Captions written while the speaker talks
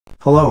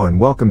Hello and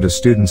welcome to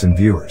students and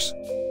viewers.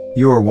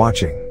 You are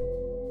watching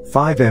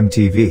 5M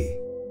TV.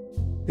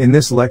 In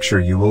this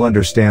lecture you will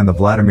understand the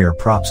Vladimir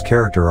Propp's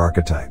character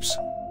archetypes.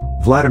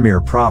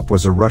 Vladimir Propp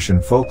was a Russian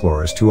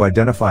folklorist who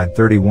identified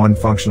 31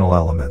 functional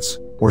elements,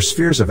 or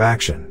spheres of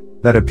action,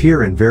 that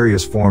appear in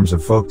various forms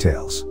of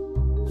folktales.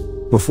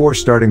 Before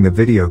starting the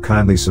video,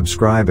 kindly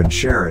subscribe and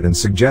share it and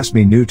suggest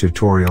me new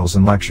tutorials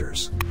and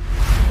lectures.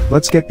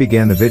 Let's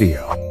begin the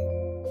video.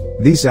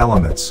 These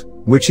elements,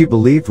 which he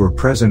believed were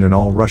present in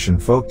all Russian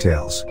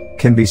folktales,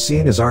 can be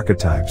seen as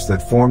archetypes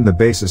that form the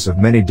basis of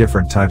many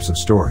different types of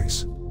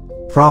stories.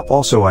 Propp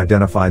also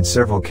identified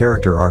several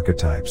character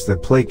archetypes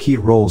that play key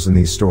roles in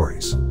these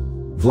stories.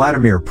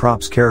 Vladimir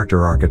Propp's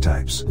character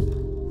archetypes.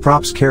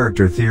 Propp's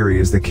character theory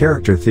is the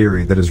character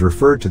theory that is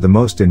referred to the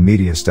most in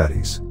media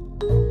studies.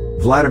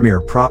 Vladimir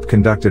Propp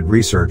conducted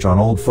research on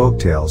old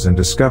folktales and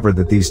discovered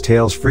that these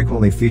tales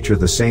frequently feature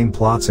the same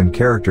plots and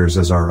characters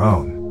as our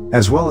own,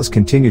 as well as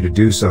continue to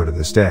do so to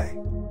this day.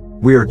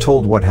 We are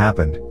told what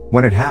happened,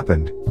 when it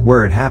happened,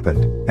 where it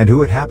happened, and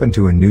who it happened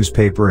to in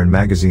newspaper and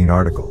magazine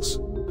articles.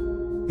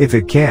 If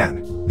it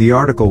can, the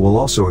article will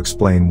also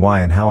explain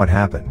why and how it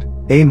happened.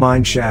 A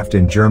mine shaft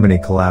in Germany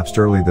collapsed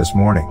early this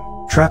morning,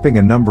 trapping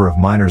a number of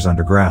miners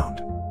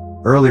underground.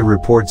 Early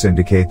reports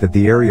indicate that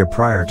the area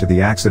prior to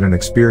the accident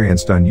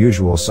experienced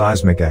unusual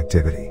seismic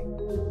activity.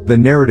 The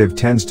narrative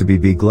tends to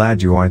be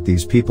glad you aren't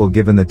these people,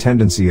 given the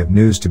tendency of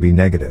news to be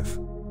negative.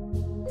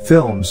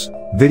 Films,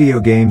 video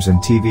games and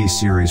TV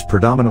series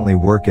predominantly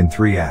work in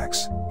 3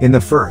 acts. In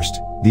the first,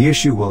 the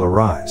issue will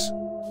arise.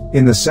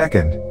 In the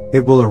second,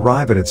 it will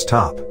arrive at its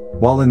top,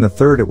 while in the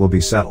third it will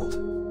be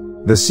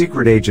settled. The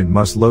secret agent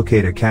must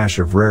locate a cache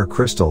of rare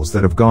crystals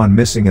that have gone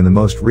missing in the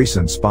most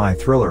recent spy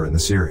thriller in the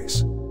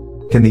series.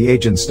 Can the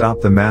agent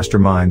stop the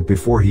mastermind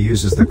before he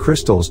uses the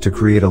crystals to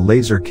create a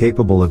laser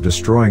capable of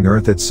destroying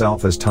Earth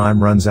itself as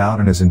time runs out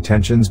and his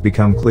intentions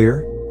become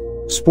clear?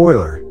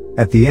 Spoiler: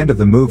 at the end of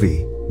the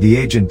movie, the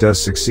agent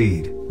does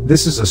succeed.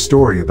 This is a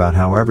story about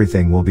how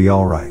everything will be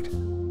alright.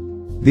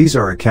 These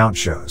are account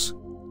shows.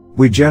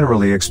 We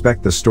generally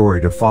expect the story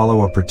to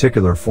follow a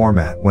particular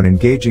format when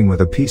engaging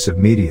with a piece of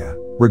media,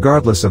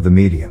 regardless of the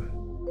medium.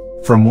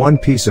 From one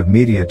piece of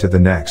media to the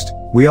next,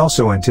 we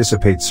also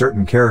anticipate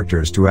certain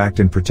characters to act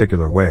in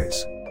particular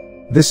ways.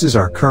 This is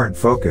our current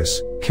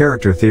focus,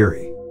 character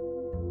theory.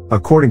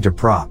 According to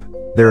Propp,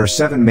 there are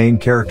 7 main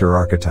character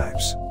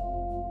archetypes.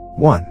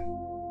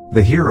 1.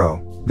 The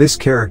hero. This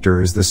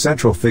character is the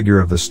central figure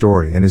of the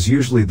story and is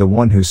usually the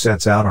one who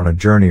sets out on a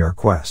journey or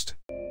quest.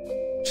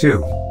 2.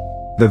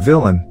 The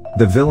villain.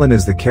 The villain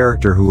is the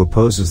character who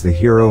opposes the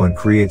hero and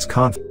creates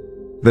conflict.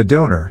 The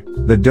donor.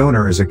 The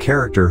donor is a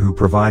character who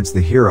provides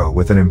the hero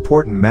with an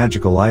important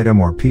magical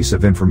item or piece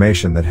of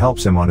information that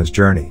helps him on his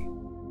journey.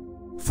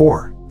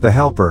 4. The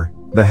helper.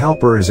 The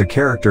helper is a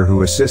character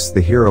who assists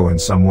the hero in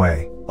some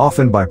way,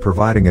 often by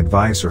providing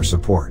advice or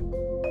support.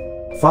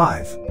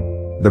 5.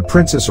 The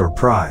princess or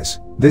prize.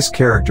 This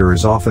character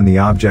is often the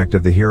object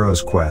of the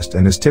hero's quest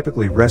and is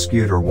typically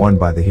rescued or won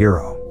by the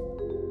hero.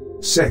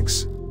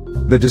 6.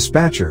 The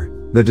dispatcher.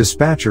 The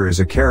dispatcher is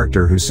a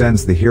character who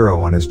sends the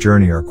hero on his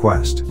journey or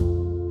quest.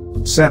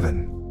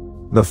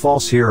 7. The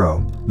false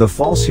hero. The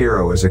false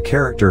hero is a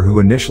character who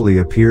initially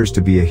appears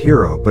to be a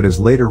hero but is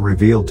later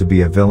revealed to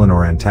be a villain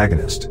or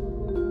antagonist.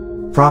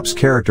 Propp's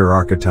character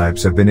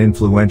archetypes have been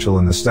influential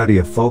in the study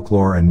of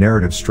folklore and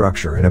narrative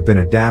structure and have been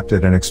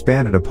adapted and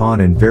expanded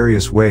upon in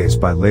various ways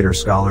by later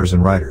scholars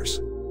and writers.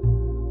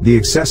 The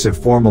excessive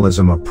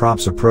formalism of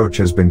Propp's approach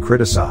has been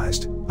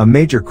criticized, a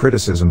major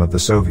criticism of the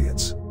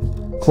Soviets.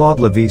 Claude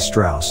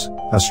Lévi-Strauss,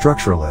 a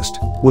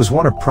structuralist, was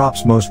one of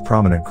Propp's most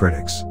prominent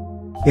critics.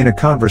 In a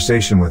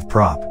conversation with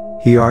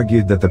Propp, he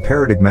argued that the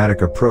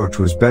paradigmatic approach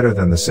was better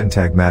than the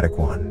syntagmatic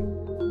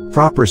one.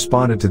 Propp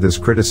responded to this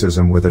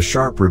criticism with a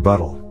sharp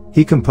rebuttal.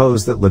 He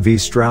composed that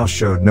Lévi-Strauss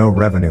showed no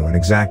revenue in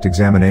exact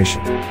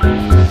examination.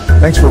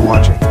 Thanks for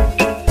watching.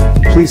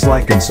 Please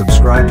like and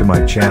subscribe to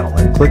my channel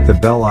and click the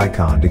bell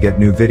icon to get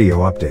new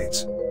video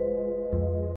updates.